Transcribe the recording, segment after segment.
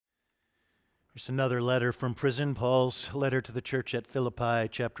Here's another letter from prison, Paul's letter to the church at Philippi,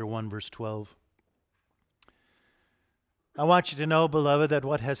 chapter 1, verse 12. I want you to know, beloved, that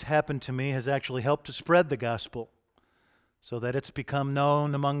what has happened to me has actually helped to spread the gospel, so that it's become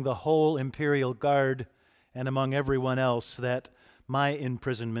known among the whole imperial guard and among everyone else that my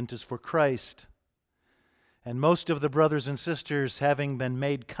imprisonment is for Christ. And most of the brothers and sisters, having been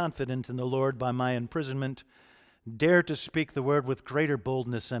made confident in the Lord by my imprisonment, dare to speak the word with greater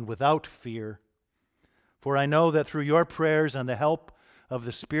boldness and without fear. For I know that through your prayers and the help of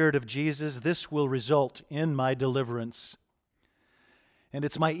the Spirit of Jesus, this will result in my deliverance. And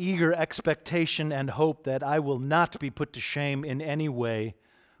it's my eager expectation and hope that I will not be put to shame in any way,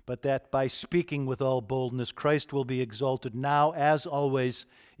 but that by speaking with all boldness, Christ will be exalted now, as always,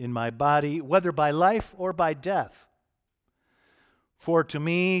 in my body, whether by life or by death. For to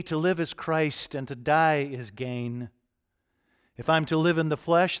me, to live is Christ, and to die is gain. If I'm to live in the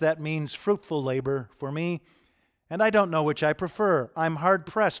flesh, that means fruitful labor for me, and I don't know which I prefer. I'm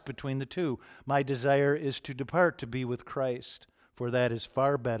hard-pressed between the two. My desire is to depart to be with Christ, for that is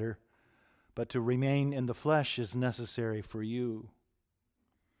far better, but to remain in the flesh is necessary for you.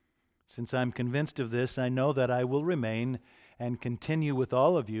 Since I'm convinced of this, I know that I will remain and continue with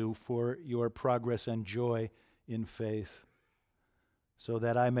all of you for your progress and joy in faith, so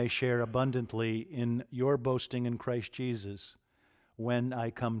that I may share abundantly in your boasting in Christ Jesus when I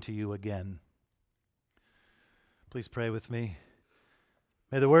come to you again. Please pray with me.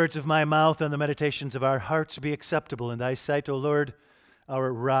 May the words of my mouth and the meditations of our hearts be acceptable in thy sight, O Lord,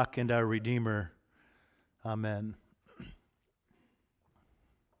 our rock and our Redeemer. Amen.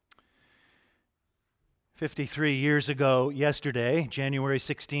 53 years ago yesterday, January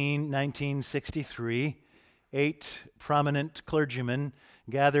 16, 1963, 8 prominent clergymen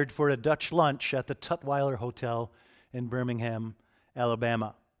gathered for a Dutch lunch at the Tutwiler Hotel in Birmingham,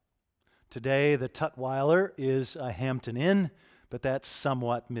 Alabama. Today, the Tutwiler is a Hampton Inn, but that's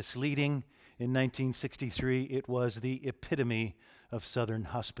somewhat misleading. In 1963, it was the epitome of Southern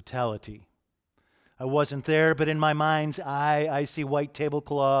hospitality. I wasn't there, but in my mind's eye, I see white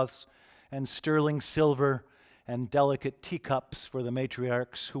tablecloths and sterling silver and delicate teacups for the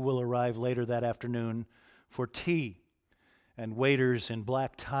matriarchs who will arrive later that afternoon for tea, and waiters in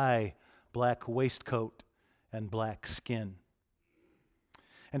black tie, black waistcoat, and black skin.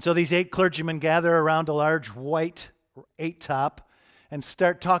 And so these 8 clergymen gather around a large white 8-top and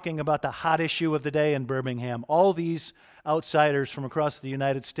start talking about the hot issue of the day in Birmingham. All these outsiders from across the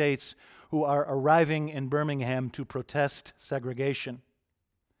United States who are arriving in Birmingham to protest segregation.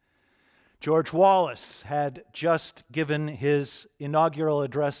 George Wallace had just given his inaugural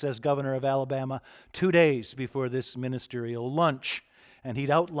address as governor of Alabama 2 days before this ministerial lunch, and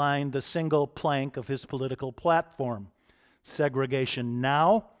he'd outlined the single plank of his political platform: segregation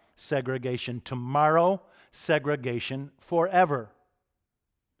now, segregation tomorrow, segregation forever.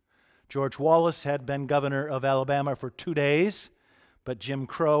 George Wallace had been governor of Alabama for 2 days, but Jim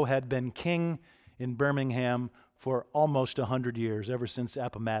Crow had been king in Birmingham for almost 100 years, ever since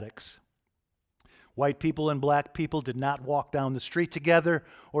Appomattox. White people and black people did not walk down the street together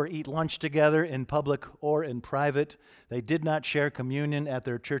or eat lunch together in public or in private. They did not share communion at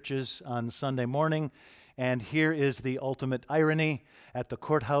their churches on Sunday morning. And here is the ultimate irony. At the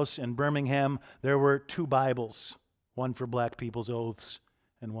courthouse in Birmingham, there were 2 Bibles, one for black people's oaths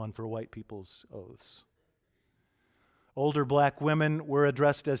and one for white people's oaths. Older black women were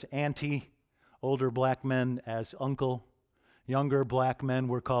addressed as auntie, older black men as uncle. Younger black men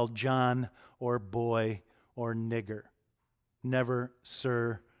were called John or boy or nigger, never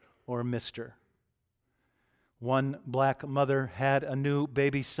sir or mister. One black mother had a new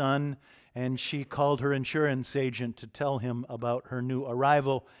baby son, and she called her insurance agent to tell him about her new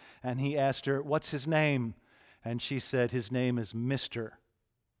arrival, and he asked her, "What's his name?" And she said, "His name is Mr."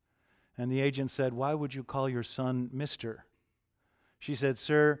 And the agent said, "Why would you call your son Mr.?" She said,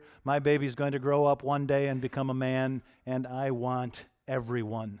 "Sir, my baby's going to grow up one day and become a man, and I want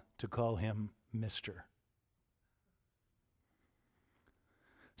everyone to call him Mr."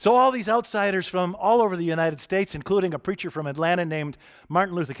 So all these outsiders from all over the United States, including a preacher from Atlanta named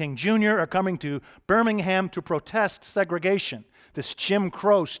Martin Luther King Jr., are coming to Birmingham to protest segregation, this Jim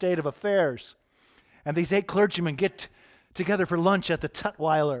Crow state of affairs. And these 8 clergymen get together for lunch at the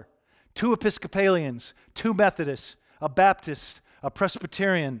Tutwiler. 2 Episcopalians, 2 Methodists, a Baptist, a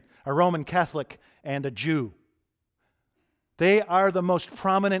Presbyterian, a Roman Catholic, and a Jew. They are the most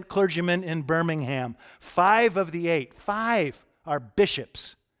prominent clergymen in Birmingham. 5 of the 8, 5 are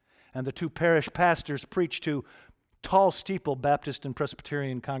bishops. And the 2 parish pastors preach to tall steeple Baptist and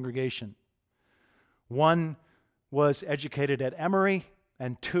Presbyterian congregation. One was educated at Emory,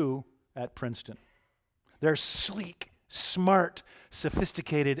 and 2 at Princeton. They're sleek, smart,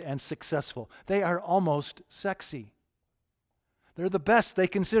 sophisticated, and successful. They are almost sexy. They're the best. They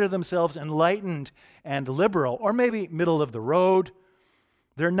consider themselves enlightened and liberal, or maybe middle of the road.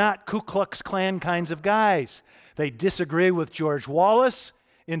 They're not Ku Klux Klan kinds of guys. They disagree with George Wallace,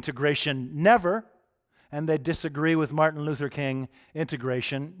 integration never, and they disagree with Martin Luther King,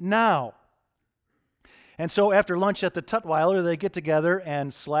 integration now. And so after lunch at the Tutwiler, they get together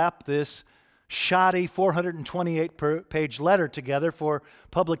and slap this shoddy 428-page letter together for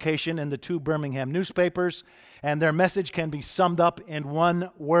publication in the two Birmingham newspapers, and their message can be summed up in one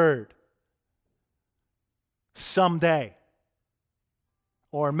word: someday.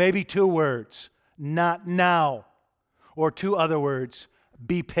 Or maybe two words: not now. Or two other words: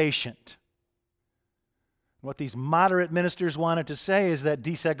 be patient. What these moderate ministers wanted to say is that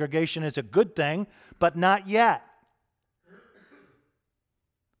desegregation is a good thing, but not yet.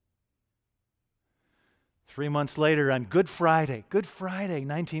 3 months later, on Good Friday,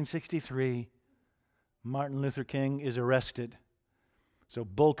 1963, Martin Luther King is arrested. So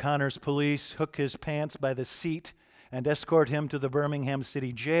Bull Connor's police hook his pants by the seat and escort him to the Birmingham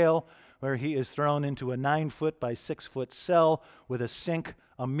City Jail, where he is thrown into a 9-foot by 6-foot cell with a sink,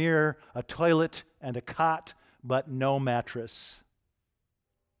 a mirror, a toilet, and a cot, but no mattress.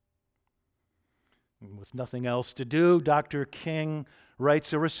 And with nothing else to do, Dr. King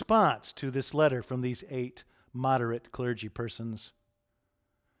writes a response to this letter from these 8 moderate clergy persons.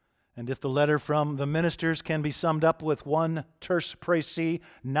 And if the letter from the ministers can be summed up with one terse précis,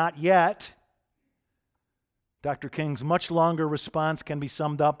 not yet, Dr. King's much longer response can be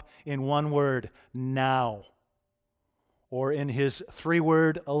summed up in one word: now. Or in his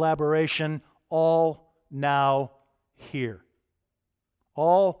 3-word elaboration: all, now, here.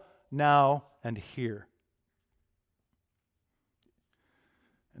 All, now, and here.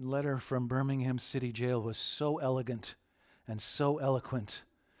 And letter from Birmingham City Jail was so elegant and so eloquent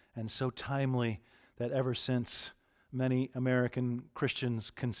and so timely that ever since, many American Christians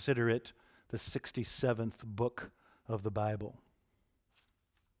consider it the 67th book of the Bible.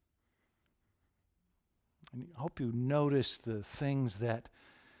 And I hope you notice the things that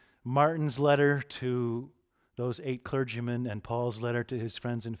Martin's letter to those 8 clergymen and Paul's letter to his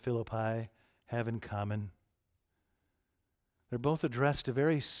friends in Philippi have in common. They're both addressed to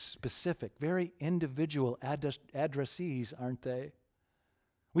very specific, very individual addressees, aren't they?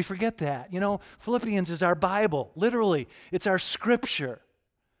 We forget that. You know, Philippians is our Bible, literally. It's our scripture.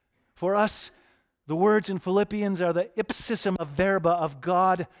 For us, the words in Philippians are the ipsissima verba of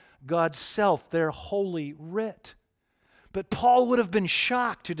God, God's self, their holy writ. But Paul would have been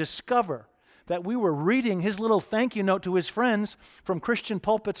shocked to discover that we were reading his little thank you note to his friends from Christian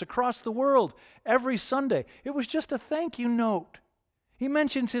pulpits across the world every Sunday. It was just a thank you note. He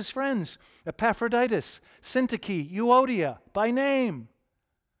mentions his friends, Epaphroditus, Syntyche, Euodia, by name.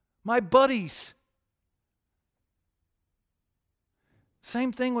 My buddies.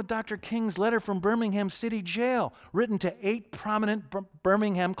 Same thing with Dr. King's letter from Birmingham City Jail, written to 8 prominent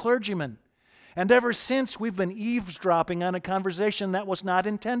Birmingham clergymen. And ever since, we've been eavesdropping on a conversation that was not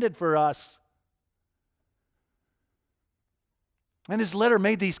intended for us. And his letter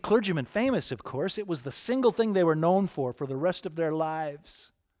made these clergymen famous, of course. It was the single thing they were known for the rest of their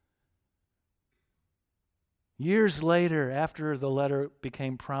lives. Years later, after the letter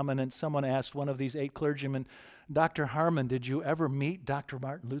became prominent, someone asked one of these 8 clergymen, Dr. Harmon, did you ever meet Dr.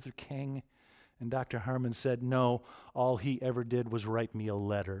 Martin Luther King? And Dr. Harmon said, no, all he ever did was write me a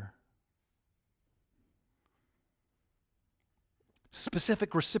letter.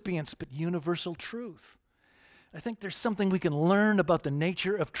 Specific recipients, but universal truth. I think there's something we can learn about the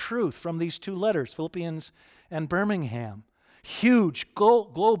nature of truth from these 2 letters, Philippians and Birmingham. Huge,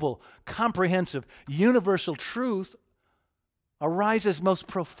 global, comprehensive, universal truth arises most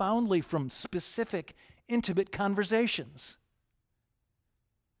profoundly from specific, intimate conversations.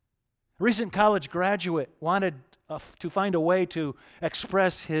 A recent college graduate wanted to find a way to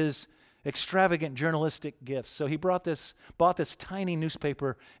express his extravagant journalistic gifts, so he bought this tiny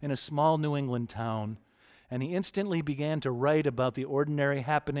newspaper in a small New England town. And he instantly began to write about the ordinary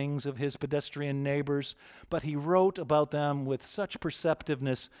happenings of his pedestrian neighbors, but he wrote about them with such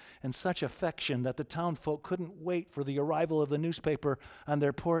perceptiveness and such affection that the townfolk couldn't wait for the arrival of the newspaper on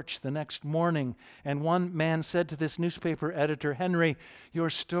their porch the next morning. And one man said to this newspaper editor, Henry, your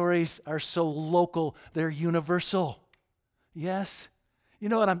stories are so local, they're universal. Yes. You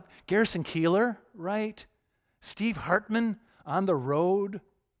know what, Garrison Keillor, right? Steve Hartman, On the Road.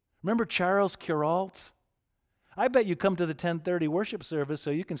 Remember Charles Kuralt? I bet you come to the 10:30 worship service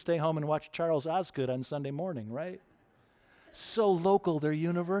so you can stay home and watch Charles Osgood on Sunday morning, right? So local, they're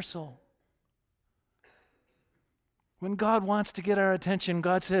universal. When God wants to get our attention,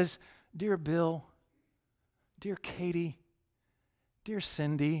 God says, "Dear Bill, dear Katie, dear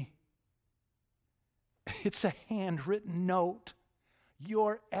Cindy," it's a handwritten note.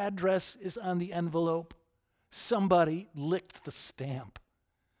 Your address is on the envelope. Somebody licked the stamp.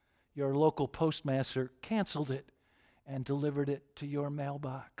 Your local postmaster canceled it and delivered it to your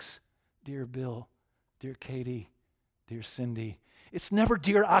mailbox. Dear Bill, dear Katie, dear Cindy. It's never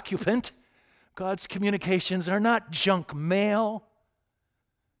dear occupant. God's communications are not junk mail.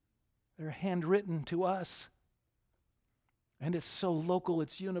 They're handwritten to us. And it's so local,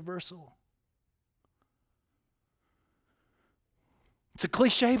 it's universal. It's a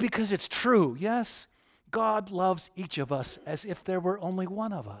cliche because it's true, yes? God loves each of us as if there were only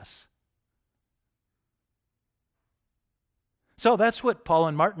one of us. So that's what Paul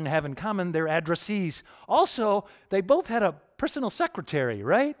and Martin have in common. They're addressees. Also, they both had a personal secretary,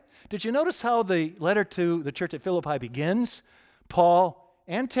 right? Did you notice how the letter to the church at Philippi begins? Paul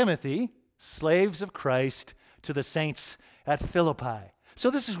and Timothy, slaves of Christ, to the saints at Philippi. So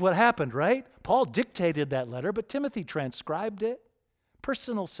this is what happened, right? Paul dictated that letter, but Timothy transcribed it.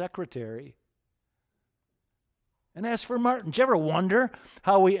 Personal secretary. And as for Martin, did you ever wonder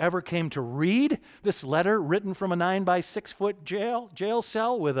how we ever came to read this letter written from a 9 by 6 foot jail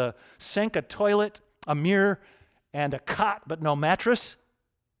cell with a sink, a toilet, a mirror, and a cot, but no mattress?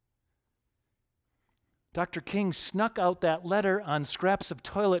 Dr. King snuck out that letter on scraps of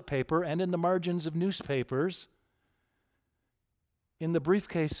toilet paper and in the margins of newspapers in the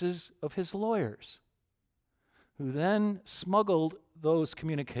briefcases of his lawyers, who then smuggled those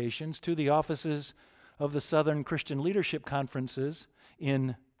communications to the offices of the Southern Christian Leadership Conferences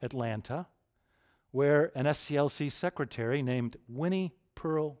in Atlanta, where an SCLC secretary named Winnie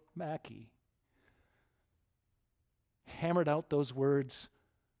Pearl Mackey hammered out those words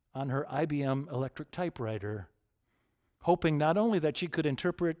on her IBM electric typewriter, hoping not only that she could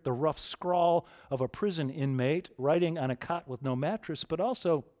interpret the rough scrawl of a prison inmate writing on a cot with no mattress, but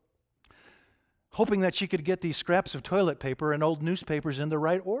also hoping that she could get these scraps of toilet paper and old newspapers in the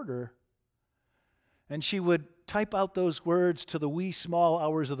right order. And she would type out those words to the wee small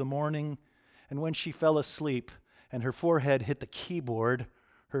hours of the morning, and when she fell asleep and her forehead hit the keyboard,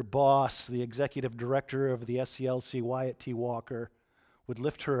 her boss, the executive director of the SCLC, Wyatt T. Walker, would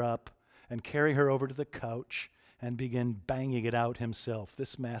lift her up and carry her over to the couch and begin banging it out himself,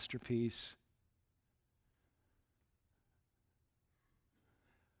 this masterpiece.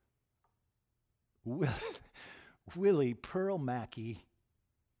 Willie Pearl Mackey.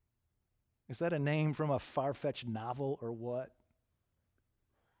 Is that a name from a far-fetched novel or what?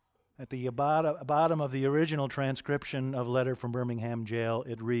 At the bottom of the original transcription of Letter from Birmingham Jail,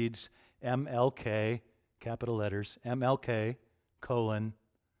 it reads MLK, capital letters, MLK, colon,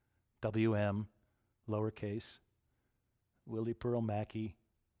 WM, lowercase, Willie Pearl Mackey.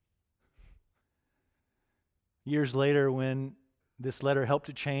 Years later, when this letter helped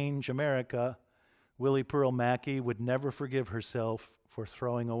to change America, Willie Pearl Mackey would never forgive herself for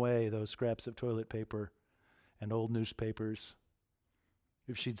throwing away those scraps of toilet paper and old newspapers.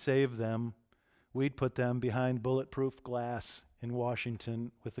 If she'd saved them, we'd put them behind bulletproof glass in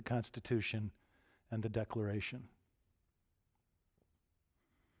Washington with the Constitution and the Declaration.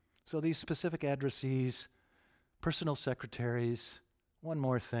 So these specific addressees, personal secretaries, one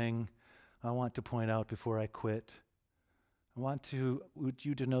more thing I want to point out before I quit. I want you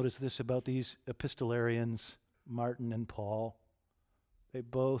to notice this about these epistolarians, Martin and Paul. They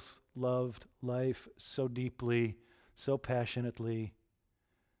both loved life so deeply, so passionately.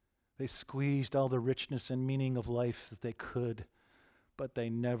 They squeezed all the richness and meaning of life that they could, but they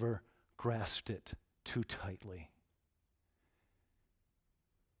never grasped it too tightly.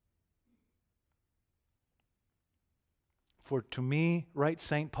 For to me, writes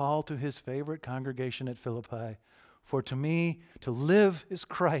St. Paul to his favorite congregation at Philippi, for to me to live is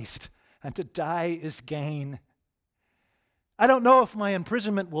Christ and to die is gain. I don't know if my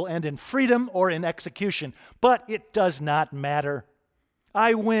imprisonment will end in freedom or in execution, but it does not matter.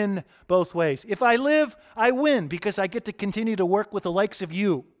 I win both ways. If I live, I win because I get to continue to work with the likes of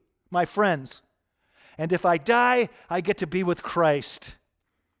you, my friends. And if I die, I get to be with Christ.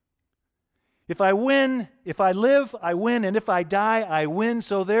 If I win, if I live, I win, and if I die, I win.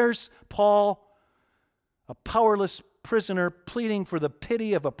 So there's Paul, a powerless prisoner pleading for the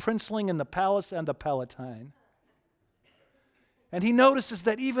pity of a princeling in the palace and the Palatine. And he notices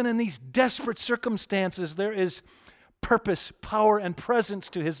that even in these desperate circumstances, there is purpose, power, and presence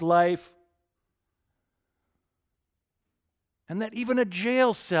to his life. And that even a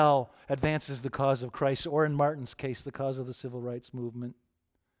jail cell advances the cause of Christ, or in Martin's case, the cause of the civil rights movement.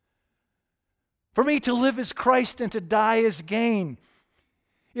 For me to live is Christ and to die is gain.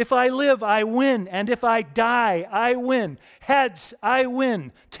 If I live, I win, and if I die, I win. Heads, I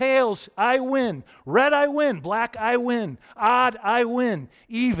win. Tails, I win. Red, I win. Black, I win. Odd, I win.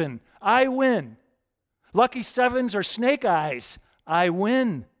 Even, I win. Lucky sevens or snake eyes, I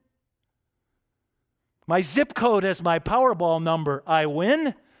win. My zip code as my Powerball number, I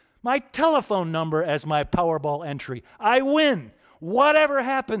win. My telephone number as my Powerball entry, I win. Whatever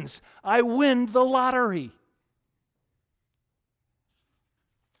happens, I win the lottery.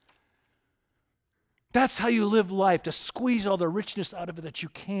 That's how you live life, to squeeze all the richness out of it that you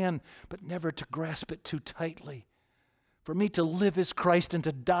can, but never to grasp it too tightly. For me to live is Christ and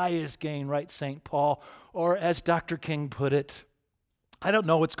to die is gain, writes St. Paul. Or as Dr. King put it, I don't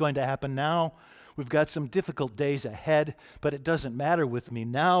know what's going to happen now. We've got some difficult days ahead, but it doesn't matter with me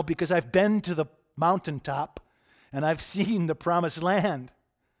now because I've been to the mountaintop and I've seen the promised land.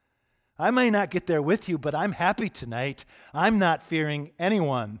 I may not get there with you, but I'm happy tonight. I'm not fearing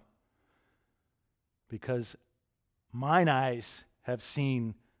anyone because mine eyes have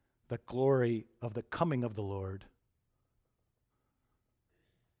seen the glory of the coming of the Lord.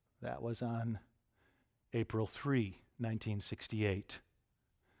 That was on April 3, 1968.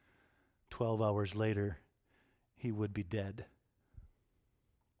 12 hours later, he would be dead.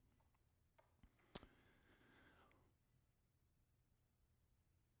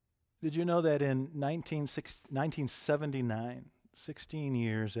 Did you know that in 1979, 16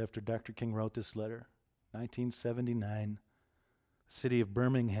 years after Dr. King wrote this letter, 1979, the city of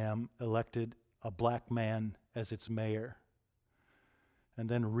Birmingham elected a black man as its mayor and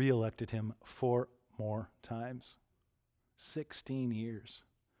then re-elected him 4 more times. 16 years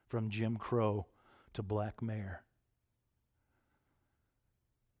from Jim Crow to black mayor.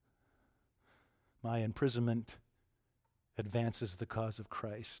 My imprisonment advances the cause of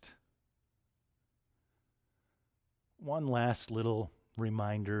Christ. One last little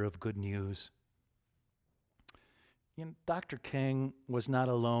reminder of good news. Dr. King was not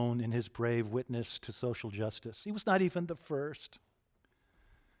alone in his brave witness to social justice. He was not even the first.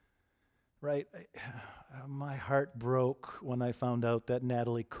 Right? My heart broke when I found out that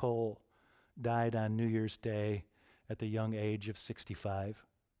Natalie Cole died on New Year's Day at the young age of 65.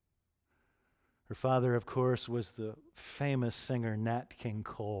 Her father, of course, was the famous singer Nat King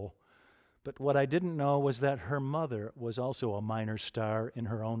Cole. But what I didn't know was that her mother was also a minor star in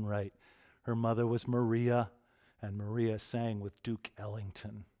her own right. Her mother was Maria, and Maria sang with Duke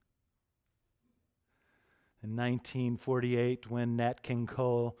Ellington. In 1948, when Nat King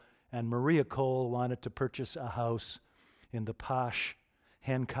Cole and Maria Cole wanted to purchase a house in the posh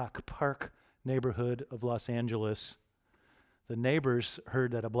Hancock Park neighborhood of Los Angeles, the neighbors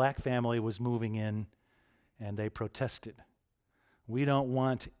heard that a black family was moving in, and they protested. "We don't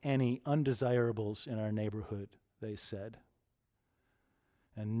want any undesirables in our neighborhood," they said.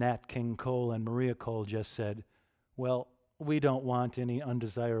 And Nat King Cole and Maria Cole just said, "Well, we don't want any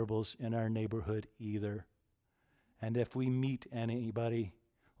undesirables in our neighborhood either. And if we meet anybody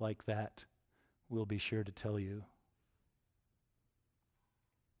like that, we'll be sure to tell you."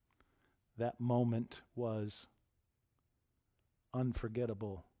 That moment was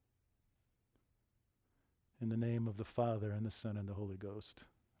unforgettable. In the name of the Father, and the Son, and the Holy Ghost.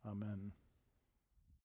 Amen.